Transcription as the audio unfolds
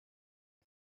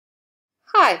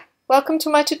Hi, welcome to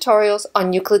my tutorials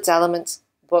on Euclid's Elements,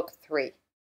 Book 3.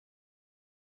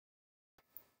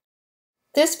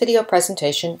 This video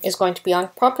presentation is going to be on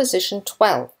Proposition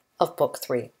 12 of Book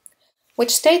 3,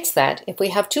 which states that if we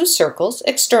have two circles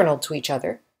external to each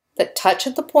other that touch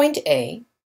at the point A,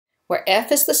 where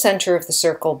F is the center of the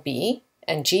circle B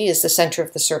and G is the center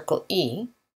of the circle E,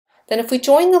 then if we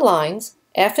join the lines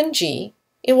F and G,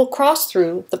 it will cross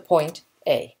through the point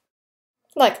A,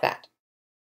 like that.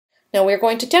 Now we're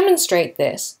going to demonstrate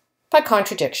this by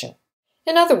contradiction.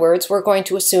 In other words, we're going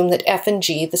to assume that F and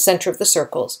G, the center of the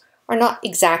circles, are not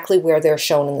exactly where they're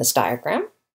shown in this diagram,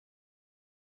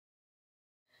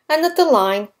 and that the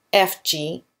line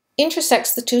FG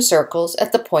intersects the two circles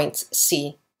at the points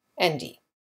C and D.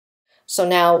 So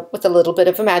now, with a little bit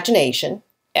of imagination,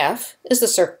 F is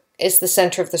the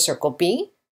center of the circle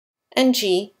B, and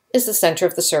G is the center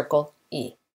of the circle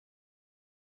E.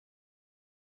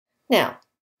 Now,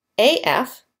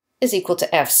 AF is equal to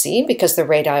FC because they're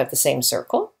radii of the same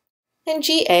circle, and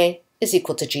GA is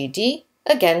equal to GD,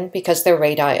 again because they're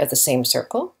radii of the same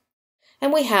circle.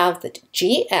 And we have that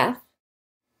GF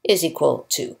is equal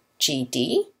to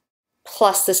GD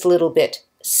plus this little bit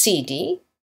CD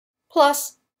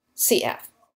plus CF.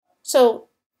 So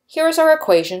here is our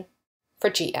equation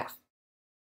for GF.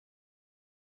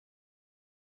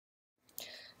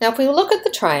 Now if we look at the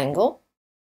triangle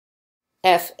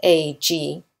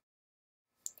FAG,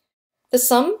 the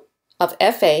sum of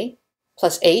FA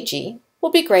plus AG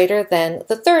will be greater than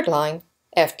the third line,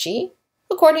 FG,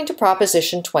 according to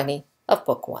Proposition 20 of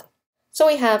Book 1. So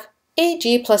we have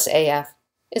AG plus AF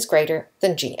is greater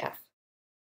than GF.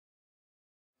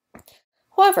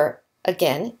 However,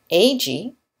 again,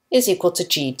 AG is equal to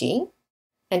GD,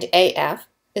 and AF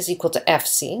is equal to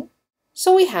FC,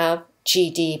 so we have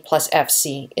GD plus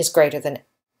FC is greater than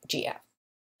GF.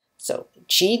 So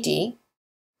GD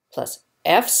plus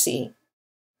FC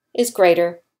is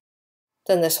greater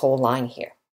than this whole line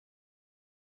here.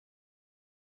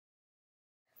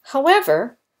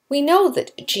 However, we know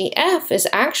that GF is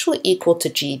actually equal to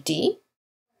GD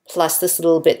plus this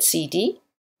little bit CD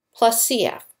plus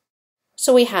CF.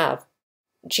 So we have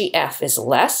GF is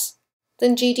less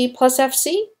than GD plus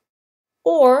FC,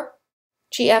 or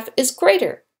GF is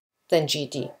greater than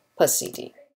GD plus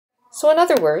CD. So in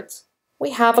other words, we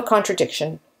have a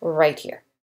contradiction right here.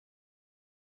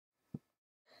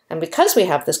 And because we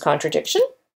have this contradiction,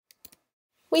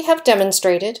 we have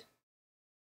demonstrated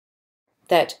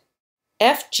that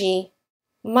FG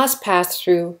must pass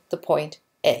through the point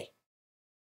A.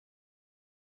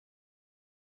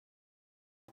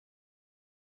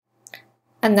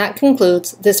 And that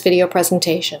concludes this video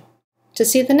presentation. To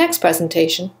see the next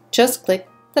presentation, just click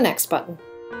the next button.